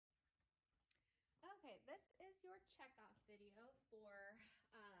this is your checkoff video for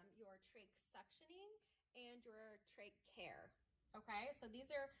your trach suctioning and your trach care. Okay, so these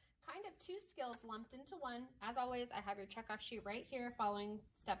are kind of two skills lumped into one. As always, I have your checkoff sheet right here following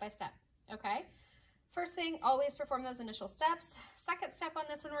step by step. Okay, first thing, always perform those initial steps. Second step on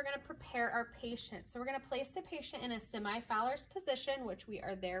this one, we're going to prepare our patient. So we're going to place the patient in a semi-Fowler's position, which we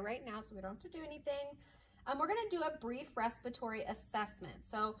are there right now, so we don't have to do anything. We're going to do a brief respiratory assessment.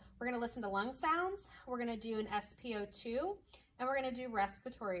 So we're going to listen to lung sounds, we're going to do an SpO2, and we're going to do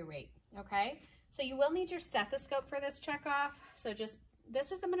respiratory rate, okay? So you will need your stethoscope for this checkoff. So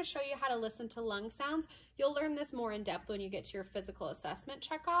I'm going to show you how to listen to lung sounds. You'll learn this more in depth when you get to your physical assessment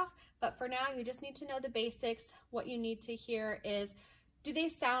checkoff, but for now you just need to know the basics. What you need to hear is, do they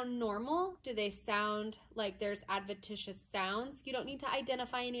sound normal? Do they sound like there's adventitious sounds? You don't need to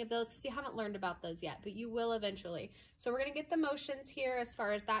identify any of those because you haven't learned about those yet, but you will eventually. So we're going to get the motions here as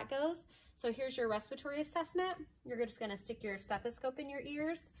far as that goes. So here's your respiratory assessment. You're just going to stick your stethoscope in your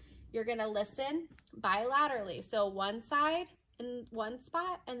ears. You're going to listen bilaterally. So one side in one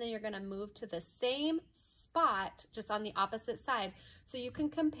spot, and then you're going to move to the same spot just on the opposite side. So you can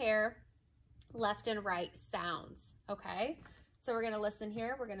compare left and right sounds, okay? So we're going to listen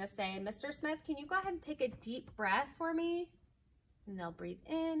here. We're going to say, Mr. Smith, can you go ahead and take a deep breath for me? And they'll breathe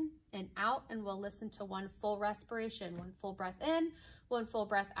in and out, and we'll listen to one full respiration, one full breath in, one full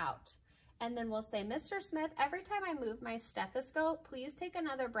breath out. And then we'll say, Mr. Smith, every time I move my stethoscope, please take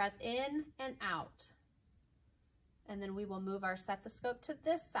another breath in and out. And then we will move our stethoscope to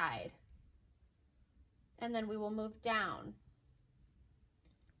this side. And then we will move down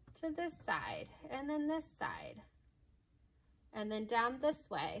to this side, and then this side. And then down this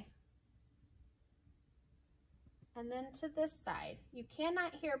way, and then to this side. You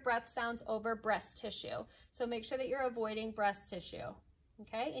cannot hear breath sounds over breast tissue, so make sure that you're avoiding breast tissue,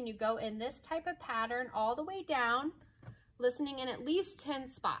 okay? And you go in this type of pattern all the way down, listening in at least 10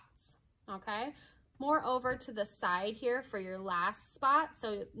 spots, okay? More over to the side here for your last spot,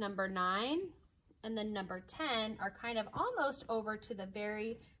 so number 9 and then number 10 are kind of almost over to the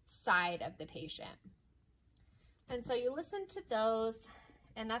very side of the patient. And so you listen to those,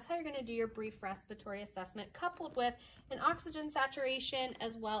 and that's how you're going to do your brief respiratory assessment, coupled with an oxygen saturation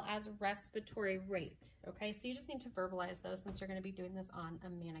as well as respiratory rate. Okay, so you just need to verbalize those since you're going to be doing this on a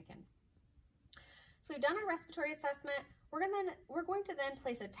mannequin. So we've done our respiratory assessment. We're going to then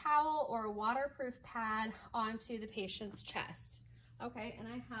place a towel or a waterproof pad onto the patient's chest. Okay, and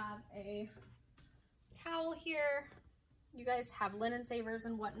I have a towel here. You guys have linen savers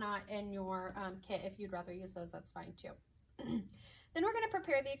and whatnot in your kit. If you'd rather use those, that's fine too. Then we're going to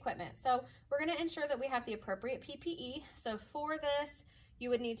prepare the equipment. So we're going to ensure that we have the appropriate PPE. So for this, you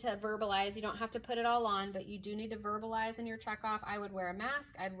would need to verbalize. You don't have to put it all on, but you do need to verbalize in your checkoff. I would wear a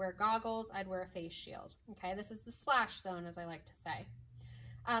mask, I'd wear goggles, I'd wear a face shield. Okay, this is the splash zone, as I like to say.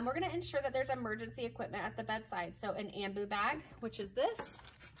 We're going to ensure that there's emergency equipment at the bedside. So an ambu bag, which is this.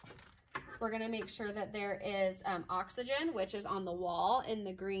 We're going to make sure that there is oxygen, which is on the wall in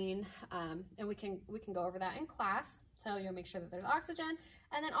the green, and we can go over that in class. So you'll make sure that there's oxygen,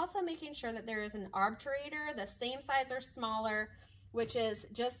 and then also making sure that there is an obturator, the same size or smaller, which is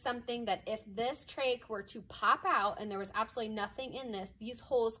just something that if this trach were to pop out and there was absolutely nothing in this, these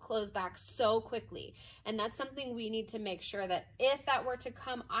holes close back so quickly. And that's something we need to make sure that if that were to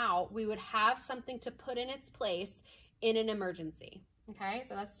come out, we would have something to put in its place in an emergency. Okay,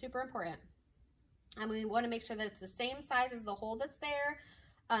 so that's super important. And we want to make sure that it's the same size as the hole that's there,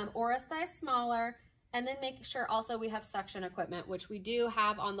 or a size smaller, and then make sure also we have suction equipment, which we do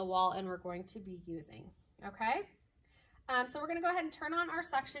have on the wall and we're going to be using, okay? So we're going to go ahead and turn on our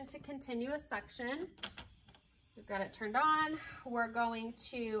suction to continuous suction. We've got it turned on. We're going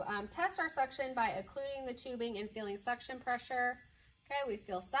to test our suction by occluding the tubing and feeling suction pressure. Okay, we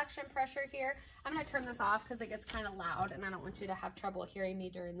feel suction pressure here. I'm going to turn this off because it gets kind of loud and I don't want you to have trouble hearing me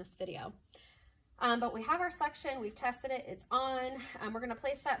during this video. But we have our suction, we've tested it, it's on. We're going to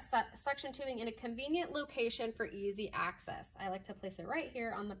place that suction tubing in a convenient location for easy access. I like to place it right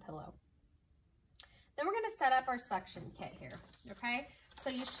here on the pillow. Then we're going to set up our suction kit here, okay? So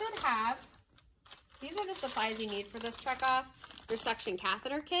you should have, these are the supplies you need for this checkoff, your suction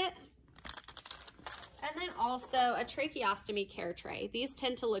catheter kit, and then also a tracheostomy care tray. These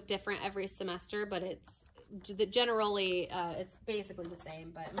tend to look different every semester, but generally it's basically the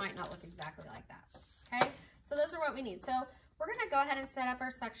same, but it might not look exactly like that. Okay, so those are what we need. So we're going to go ahead and set up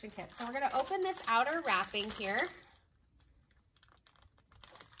our suction kit. So we're going to open this outer wrapping here.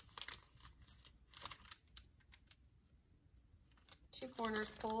 Two corners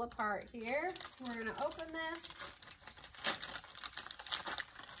pull apart here. We're going to open this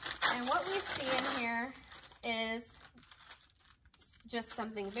And what we see in here is just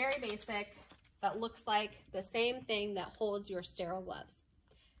something very basic that looks like the same thing that holds your sterile gloves.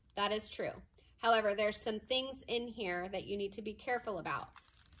 That is true. However, there's some things in here that you need to be careful about.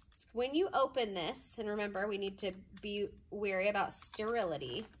 When you open this, and remember, we need to be wary about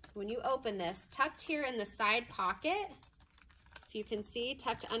sterility. When you open this, tucked here in the side pocket, if you can see,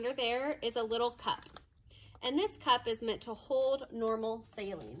 tucked under there is a little cup. And this cup is meant to hold normal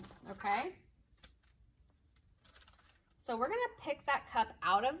saline, okay? So we're gonna pick that cup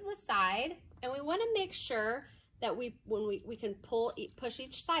out of the side, and we wanna make sure that we can push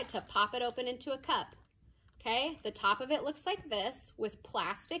each side to pop it open into a cup, okay? The top of it looks like this with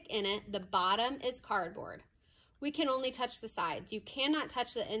plastic in it. The bottom is cardboard. We can only touch the sides. You cannot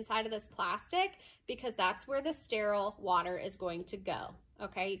touch the inside of this plastic because that's where the sterile water is going to go,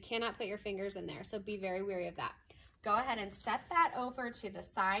 okay? You cannot put your fingers in there, so be very wary of that. Go ahead and set that over to the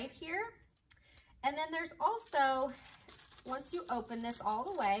side here. And then there's also, once you open this all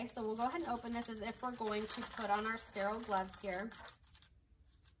the way, so we'll go ahead and open this as if we're going to put on our sterile gloves here.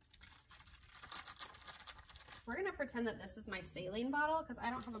 We're gonna pretend that this is my saline bottle because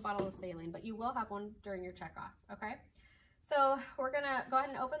I don't have a bottle of saline, but you will have one during your checkoff, okay? So we're gonna go ahead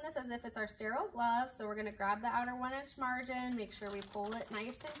and open this as if it's our sterile glove. So we're gonna grab the outer 1-inch margin, make sure we pull it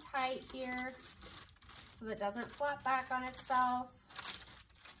nice and tight here so that it doesn't flop back on itself.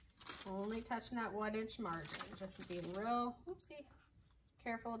 Only touching that 1-inch margin, just being real, whoopsie,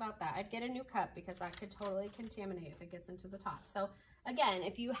 careful about that. I'd get a new cup because that could totally contaminate if it gets into the top. So again,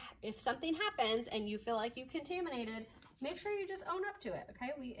 if something happens and you feel like you contaminated, make sure you just own up to it,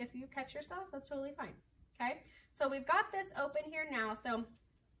 okay? If you catch yourself, that's totally fine, okay? So we've got this open here now. So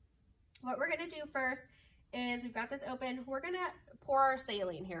what we're gonna do first is we've got this open. We're gonna pour our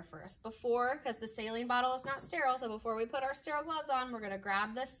saline here first because the saline bottle is not sterile. So before we put our sterile gloves on, we're gonna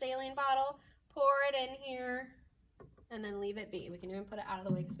grab this saline bottle, pour it in here, and then leave it be. We can even put it out of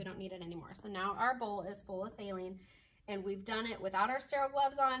the way because we don't need it anymore. So now our bowl is full of saline. And we've done it without our sterile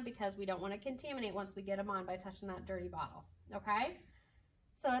gloves on because we don't want to contaminate once we get them on by touching that dirty bottle, okay?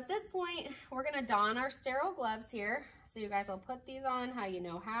 So at this point, we're gonna don our sterile gloves here. So you guys will put these on how you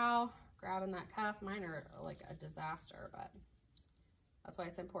know how. Grabbing that cuff, mine are like a disaster, but that's why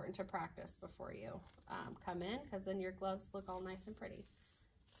it's important to practice before you come in, because then your gloves look all nice and pretty.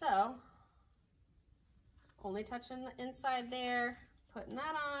 So, only touching the inside there, putting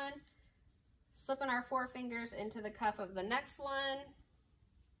that on. Slipping our 4 fingers into the cuff of the next one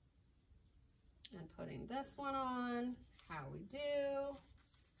and putting this one on, how we do.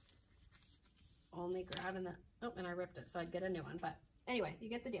 Only grabbing the, oh, and I ripped it so I'd get a new one, but anyway, you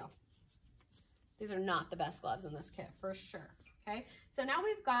get the deal. These are not the best gloves in this kit for sure, okay? So now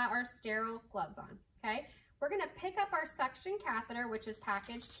we've got our sterile gloves on, okay? We're gonna pick up our suction catheter, which is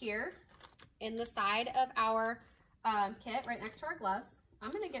packaged here in the side of our kit right next to our gloves.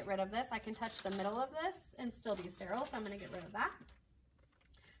 I'm gonna get rid of this. I can touch the middle of this and still be sterile, so I'm gonna get rid of that.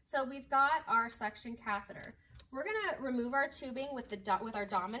 So we've got our suction catheter. We're gonna remove our tubing with our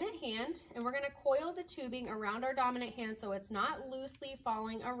dominant hand, and we're gonna coil the tubing around our dominant hand so it's not loosely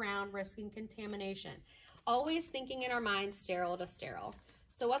falling around, risking contamination. Always thinking in our mind, sterile to sterile.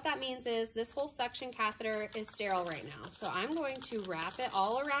 So what that means is this whole suction catheter is sterile right now. So I'm going to wrap it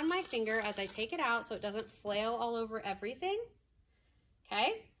all around my finger as I take it out so it doesn't flail all over everything.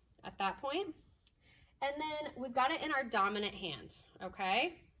 Okay, at that point. And then we've got it in our dominant hand,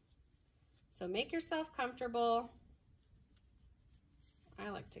 okay? So make yourself comfortable. I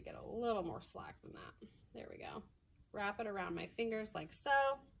like to get a little more slack than that. There we go. Wrap it around my fingers like so.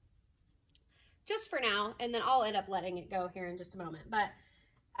 Just for now, and then I'll end up letting it go here in just a moment. But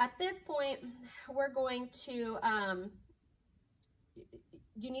at this point, we're going to,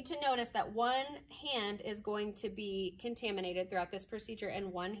 you need to notice that one hand is going to be contaminated throughout this procedure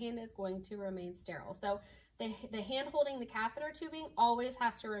and one hand is going to remain sterile. So the hand holding the catheter tubing always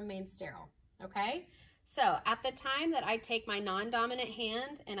has to remain sterile, okay? So at the time that I take my non-dominant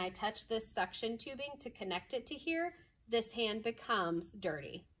hand and I touch this suction tubing to connect it to here, this hand becomes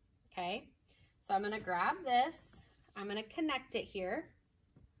dirty, okay? So I'm gonna grab this, I'm gonna connect it here,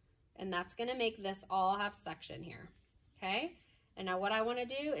 and that's gonna make this all have suction here, okay? And now what I wanna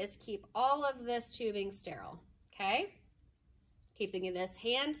do is keep all of this tubing sterile, okay? Keeping this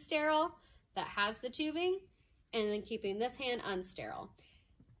hand sterile that has the tubing, and then keeping this hand unsterile.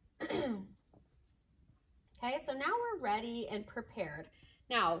 Okay, so now we're ready and prepared.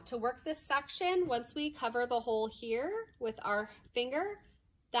 Now, to work this suction, once we cover the hole here with our finger,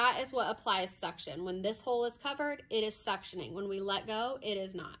 that is what applies suction. When this hole is covered, it is suctioning. When we let go, it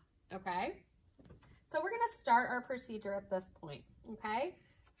is not, okay? So we're gonna start our procedure at this point, okay?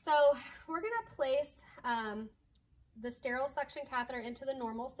 So we're gonna place the sterile suction catheter into the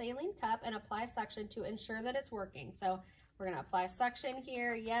normal saline cup and apply suction to ensure that it's working. So we're gonna apply suction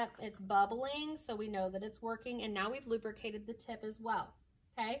here. Yep, it's bubbling, so we know that it's working, and now we've lubricated the tip as well,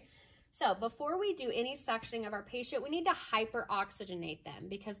 okay? So before we do any suctioning of our patient, we need to hyperoxygenate them,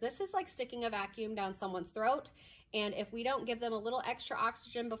 because this is like sticking a vacuum down someone's throat, and if we don't give them a little extra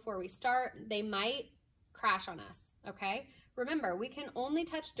oxygen before we start, they might crash on us, okay? Remember, we can only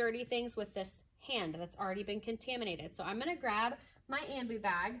touch dirty things with this hand that's already been contaminated. So I'm gonna grab my ambu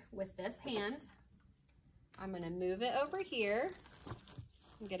bag with this hand. I'm gonna move it over here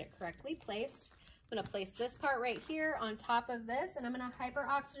and get it correctly placed. I'm gonna place this part right here on top of this, and I'm gonna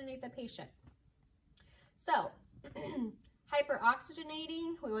hyperoxygenate the patient. So,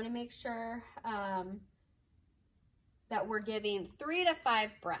 hyperoxygenating, we wanna make sure that we're giving 3 to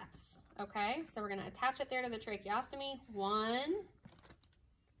 5 breaths, okay? So we're gonna attach it there to the tracheostomy. 1,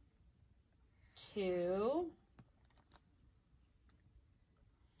 2,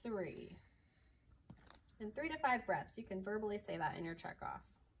 3. And 3 to 5 breaths. You can verbally say that in your check off,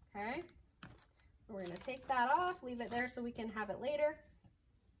 okay? We're gonna take that off, leave it there so we can have it later.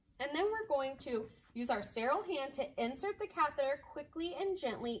 And then we're going to use our sterile hand to insert the catheter quickly and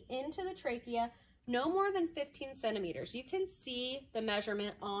gently into the trachea, no more than 15 centimeters. You can see the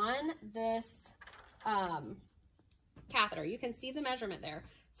measurement on this catheter. You can see the measurement there.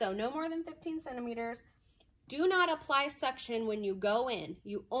 So no more than 15 centimeters. Do not apply suction when you go in.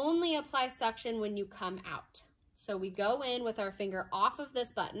 You only apply suction when you come out. So we go in with our finger off of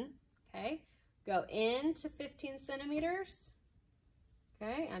this button, okay? Go into 15 centimeters.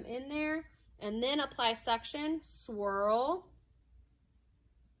 Okay, I'm in there. And then apply suction, swirl,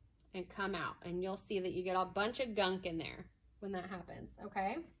 and come out. And you'll see that you get a bunch of gunk in there when that happens,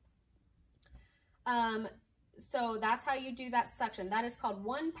 okay? So that's how you do that suction. That is called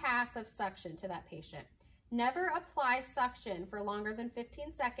one pass of suction to that patient. Never apply suction for longer than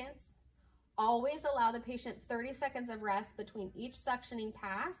 15 seconds. Always allow the patient 30 seconds of rest between each suctioning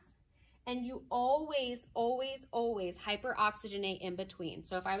pass. And you always, always, always hyperoxygenate in between.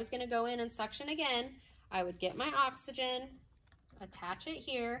 So if I was gonna go in and suction again, I would get my oxygen, attach it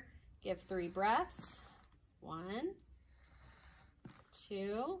here, give 3 breaths. 1,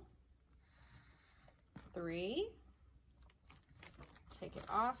 2, 3. Take it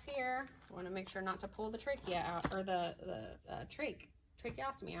off here. I want to make sure not to pull the trachea out, or the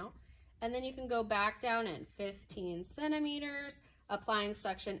tracheostomy out. And then you can go back down in 15 centimeters, applying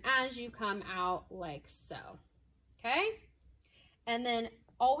suction as you come out like so, okay? And then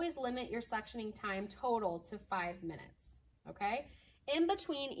always limit your suctioning time total to 5 minutes, okay? In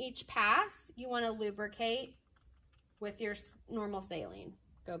between each pass, you want to lubricate with your normal saline.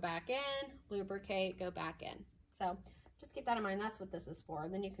 Go back in, lubricate, go back in. So just keep that in mind. That's what this is for.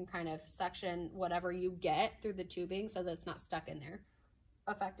 And then you can kind of suction whatever you get through the tubing so that it's not stuck in there,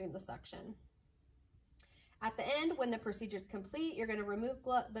 affecting the suction. At the end, when the procedure is complete, you're going to remove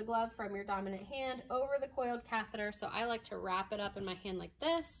the glove from your dominant hand over the coiled catheter. So I like to wrap it up in my hand like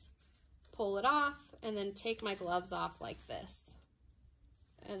this, pull it off, and then take my gloves off like this.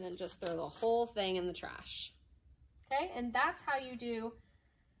 And then just throw the whole thing in the trash. Okay, and that's how you do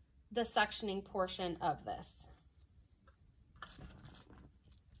the suctioning portion of this.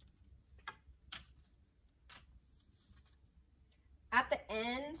 At the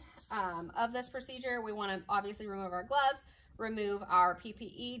end of this procedure, we want to obviously remove our gloves, remove our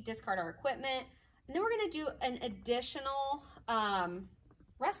PPE, discard our equipment, and then we're going to do an additional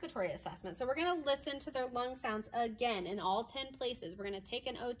respiratory assessment. So we're going to listen to their lung sounds again in all 10 places. We're going to take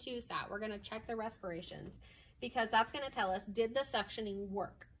an O2 sat. We're going to check the respirations, because that's going to tell us, did the suctioning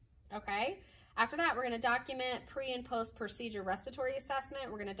work? Okay. After that, we're going to document pre and post procedure respiratory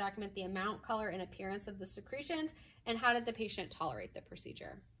assessment. We're going to document the amount, color, and appearance of the secretions, and how did the patient tolerate the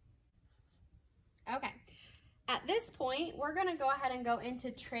procedure. Okay. At this point, we're going to go ahead and go into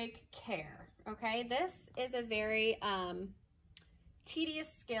trach care. Okay. This is a very tedious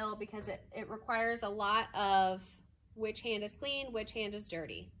skill, because it requires a lot of which hand is clean, which hand is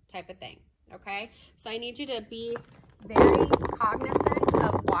dirty type of thing. Okay. So I need you to be very cognizant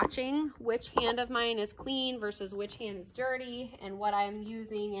of watching which hand of mine is clean versus which hand is dirty, and what I'm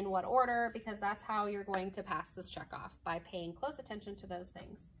using in what order, because that's how you're going to pass this check off, by paying close attention to those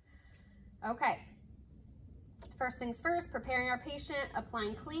things. Okay. First things first, preparing our patient,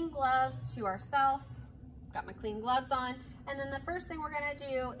 applying clean gloves to ourselves. Got my clean gloves on. And then the first thing we're gonna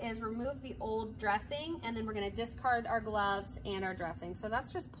do is remove the old dressing, and then we're gonna discard our gloves and our dressing. So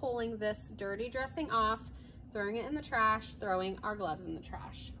that's just pulling this dirty dressing off, throwing it in the trash, throwing our gloves in the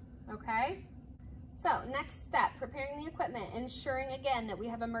trash, okay? So next step, preparing the equipment, ensuring again that we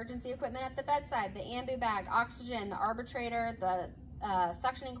have emergency equipment at the bedside, the ambu bag, oxygen, the arbitrator, the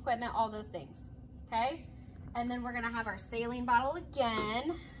suctioning equipment, all those things, okay? And then we're gonna have our saline bottle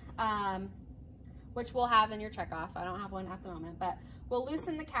again, which we'll have in your checkoff. I don't have one at the moment, but we'll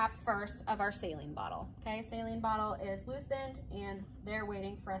loosen the cap first of our saline bottle, okay? Saline bottle is loosened and they're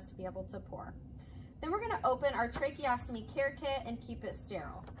waiting for us to be able to pour. Then we're gonna open our tracheostomy care kit and keep it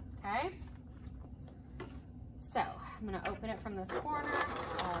sterile, okay? So I'm gonna open it from this corner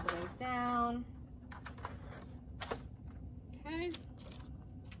all the way down. Okay,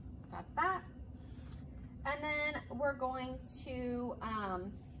 got that. And then we're going to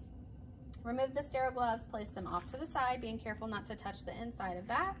remove the sterile gloves, place them off to the side, being careful not to touch the inside of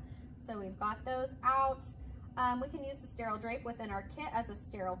that. So we've got those out. We can use the sterile drape within our kit as a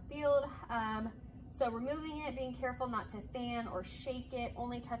sterile field. So removing it, being careful not to fan or shake it,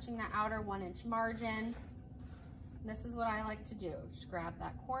 only touching that outer 1-inch margin. This is what I like to do. Just grab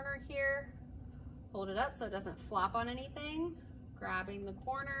that corner here, hold it up so it doesn't flop on anything, grabbing the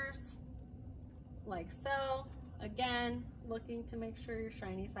corners like so. Again, looking to make sure your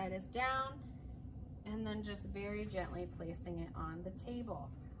shiny side is down, and then just very gently placing it on the table.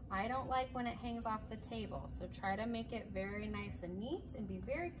 I don't like when it hangs off the table, so try to make it very nice and neat and be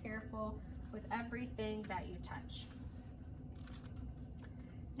very careful with everything that you touch.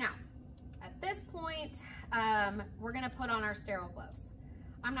 Now, at this point, we're gonna put on our sterile gloves.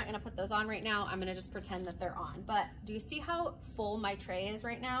 I'm not gonna put those on right now. I'm gonna just pretend that they're on. But do you see how full my tray is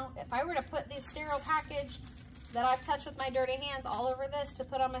right now? If I were to put this sterile package that I've touched with my dirty hands all over this to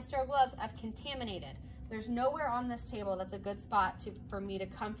put on my sterile gloves, I've contaminated. There's nowhere on this table that's a good spot for me to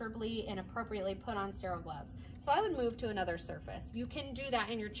comfortably and appropriately put on sterile gloves. So I would move to another surface. You can do that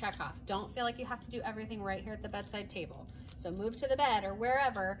in your checkoff. Don't feel like you have to do everything right here at the bedside table. So move to the bed or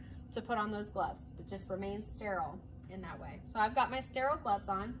wherever to put on those gloves, but just remain sterile in that way. So I've got my sterile gloves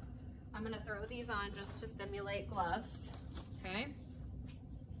on. I'm gonna throw these on just to simulate gloves, okay?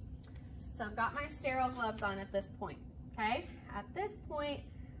 So I've got my sterile gloves on at this point, okay? At this point,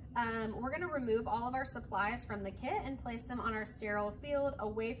 we're gonna remove all of our supplies from the kit and place them on our sterile field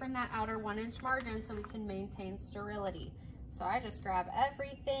away from that outer 1-inch margin so we can maintain sterility. So I just grab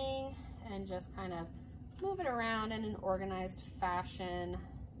everything and just kind of move it around in an organized fashion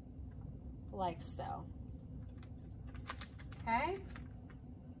like so. Okay.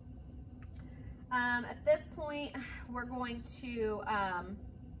 At this point, we're going to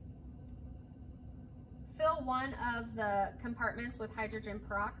fill one of the compartments with hydrogen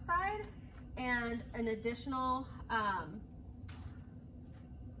peroxide, and an additional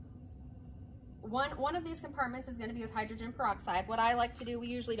one of these compartments is going to be with hydrogen peroxide. What I like to do, we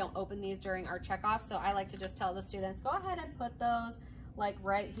usually don't open these during our checkoff, so I like to just tell the students, go ahead and put those like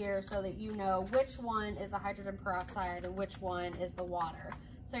right here so that you know which one is the hydrogen peroxide and which one is the water.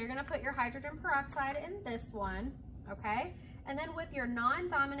 So you're gonna put your hydrogen peroxide in this one, okay? And then with your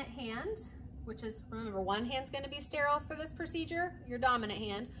non-dominant hand, which is, remember, one hand's gonna be sterile for this procedure, your dominant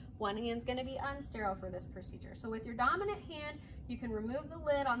hand, one hand's gonna be unsterile for this procedure. So with your dominant hand, you can remove the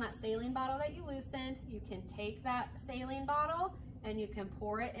lid on that saline bottle that you loosened, you can take that saline bottle and you can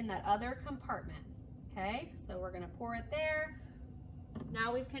pour it in that other compartment, okay? So we're gonna pour it there.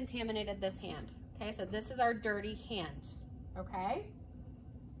 Now we've contaminated this hand, okay? So this is our dirty hand, okay?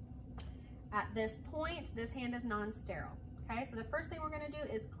 At this point, this hand is non-sterile, okay? So the first thing we're gonna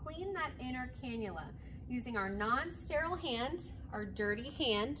do is clean that inner cannula. Using our non-sterile hand, our dirty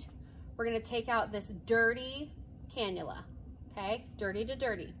hand, we're gonna take out this dirty cannula, okay? Dirty to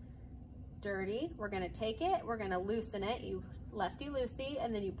dirty. Dirty, we're gonna take it, we're gonna loosen it, you lefty-loosey,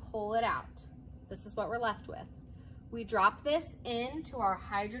 and then you pull it out. This is what we're left with. We drop this into our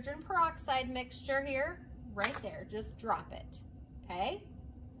hydrogen peroxide mixture here, right there, just drop it, okay?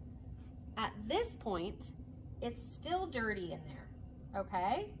 At this point, it's still dirty in there,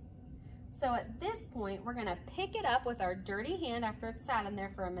 okay? So at this point, we're gonna pick it up with our dirty hand after it's sat in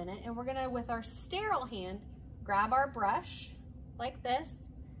there for a minute, and we're gonna, with our sterile hand, grab our brush like this,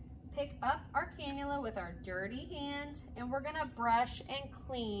 pick up our cannula with our dirty hand, and we're gonna brush and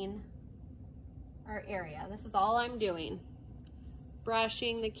clean our area. This is all I'm doing.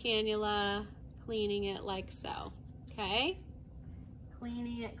 Brushing the cannula, cleaning it like so, okay?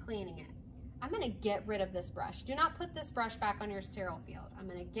 Cleaning it, cleaning it. I'm gonna get rid of this brush. Do not put this brush back on your sterile field. I'm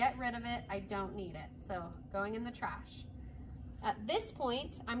gonna get rid of it. I don't need it. So going in the trash. At this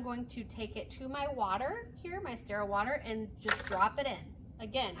point, I'm going to take it to my water here, my sterile water, and just drop it in.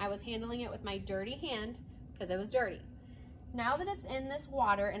 Again, I was handling it with my dirty hand because it was dirty. Now that it's in this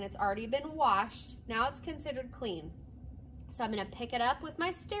water and it's already been washed, now it's considered clean. So I'm gonna pick it up with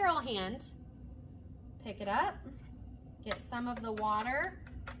my sterile hand, Pick it up, get some of the water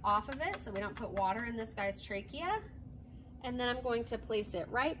off of it so we don't put water in this guy's trachea. And then I'm going to place it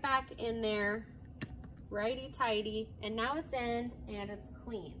right back in there, righty-tighty, and now it's in and it's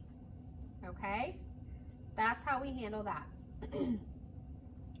clean, okay? That's how we handle that.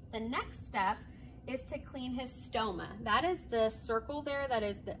 The next step is to clean his stoma. That is the circle there, that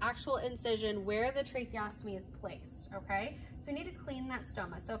is the actual incision where the tracheostomy is placed, okay? So we need to clean that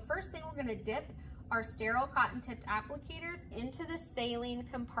stoma. So first thing, we're gonna dip our sterile cotton-tipped applicators into the saline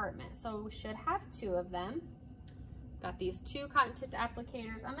compartment. So we should have 2 of them. Got these 2 cotton-tipped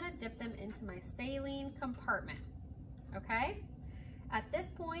applicators. I'm gonna dip them into my saline compartment, okay? At this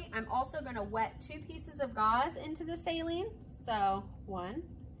point, I'm also gonna wet 2 pieces of gauze into the saline. So 1,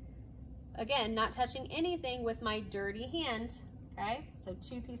 again, not touching anything with my dirty hand, okay? So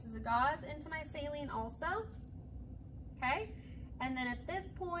 2 pieces of gauze into my saline also, okay? And then at this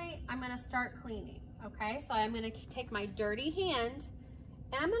point, I'm gonna start cleaning, okay? So I'm gonna take my dirty hand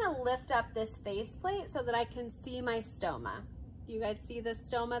and I'm gonna lift up this faceplate so that I can see my stoma. You guys see the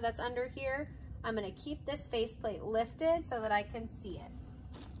stoma that's under here? I'm gonna keep this faceplate lifted so that I can see it,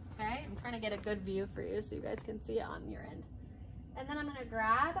 okay? I'm trying to get a good view for you so you guys can see it on your end. And then I'm gonna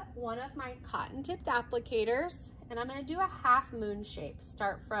grab one of my cotton-tipped applicators and I'm gonna do a half moon shape.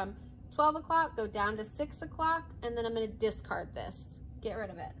 Start from 12 o'clock, go down to 6 o'clock, and then I'm gonna discard this. Get rid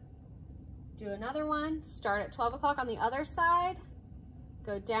of it. Do another one, start at 12 o'clock on the other side,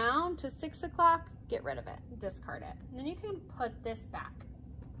 go down to 6 o'clock, get rid of it, discard it. And then you can put this back,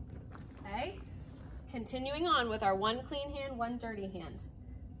 okay? Continuing on with our 1 clean hand, 1 dirty hand.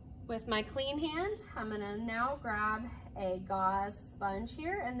 With my clean hand, I'm gonna now grab a gauze sponge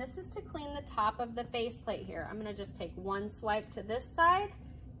here, and this is to clean the top of the faceplate here. I'm gonna just take 1 swipe to this side,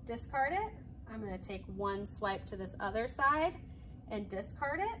 discard it. I'm gonna take 1 swipe to this other side and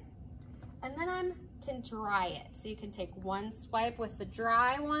discard it. And then I can dry it. So you can take 1 swipe with the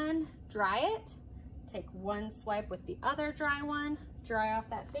dry one, dry it. Take 1 swipe with the other dry one, dry off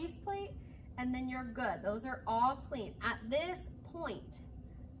that faceplate, and then you're good. Those are all clean. At this point,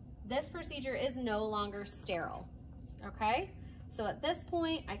 this procedure is no longer sterile, okay? So at this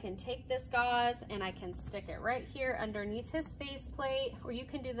point, I can take this gauze and I can stick it right here underneath his faceplate, or you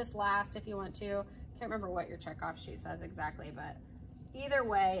can do this last if you want to. Can't remember what your checkoff sheet says exactly, but either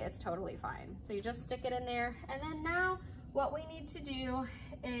way, it's totally fine. So you just stick it in there. And then now what we need to do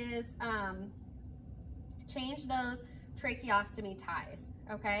is change those tracheostomy ties,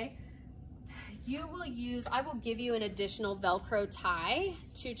 okay? You will use, I will give you an additional Velcro tie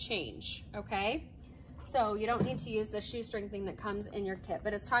to change, okay? So you don't need to use the shoestring thing that comes in your kit,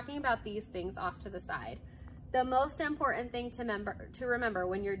 but it's talking about these things off to the side. The most important thing to remember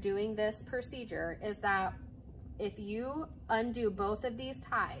when you're doing this procedure is that if you undo both of these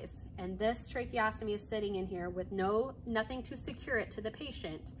ties and this tracheostomy is sitting in here with nothing to secure it to the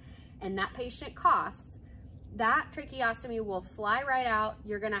patient, and that patient coughs, that tracheostomy will fly right out.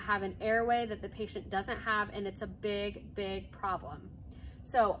 You're gonna have an airway that the patient doesn't have, and it's a big, big problem.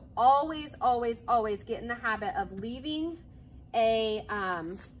 So always, always, always get in the habit of leaving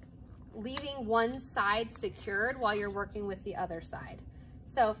one side secured while you're working with the other side.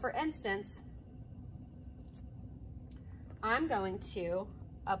 So for instance, I'm going to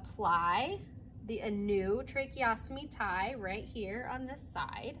apply the new tracheostomy tie right here on this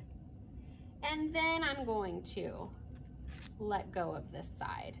side. And then I'm going to let go of this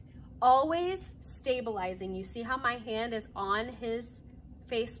side. Always stabilizing. You see how my hand is on his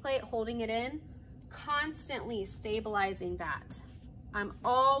faceplate holding it in? Constantly stabilizing that. I'm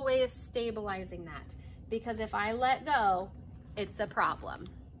always stabilizing that, because if I let go, it's a problem.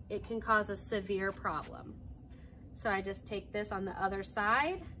 It can cause a severe problem. So I just take this on the other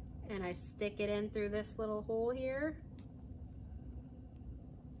side and I stick it in through this little hole here.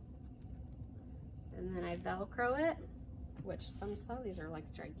 And then I Velcro it, which some of these are like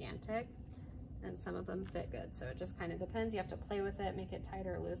gigantic and some of them fit good. So it just kind of depends. You have to play with it, make it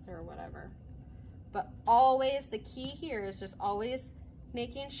tighter or looser or whatever. But always, the key here is just always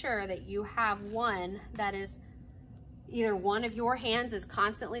making sure that you have one that is either one of your hands is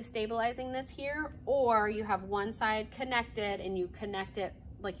constantly stabilizing this here, or you have one side connected and you connect it,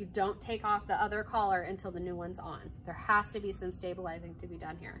 like you don't take off the other collar until the new one's on. There has to be some stabilizing to be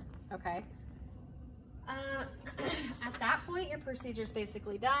done here, okay? At that point, your procedure is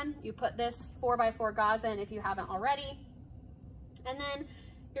basically done. You put this 4x4 gauze in if you haven't already, and then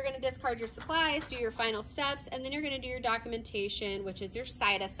you're going to discard your supplies, do your final steps, and then you're going to do your documentation, which is your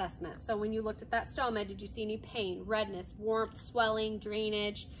site assessment. So when you looked at that stoma, did you see any pain, redness, warmth, swelling,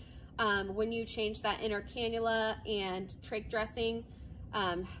 drainage? When you changed that inner cannula and trach dressing,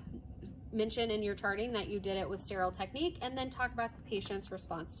 mention in your charting that you did it with sterile technique, and then talk about the patient's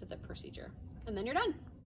response to the procedure. And then you're done.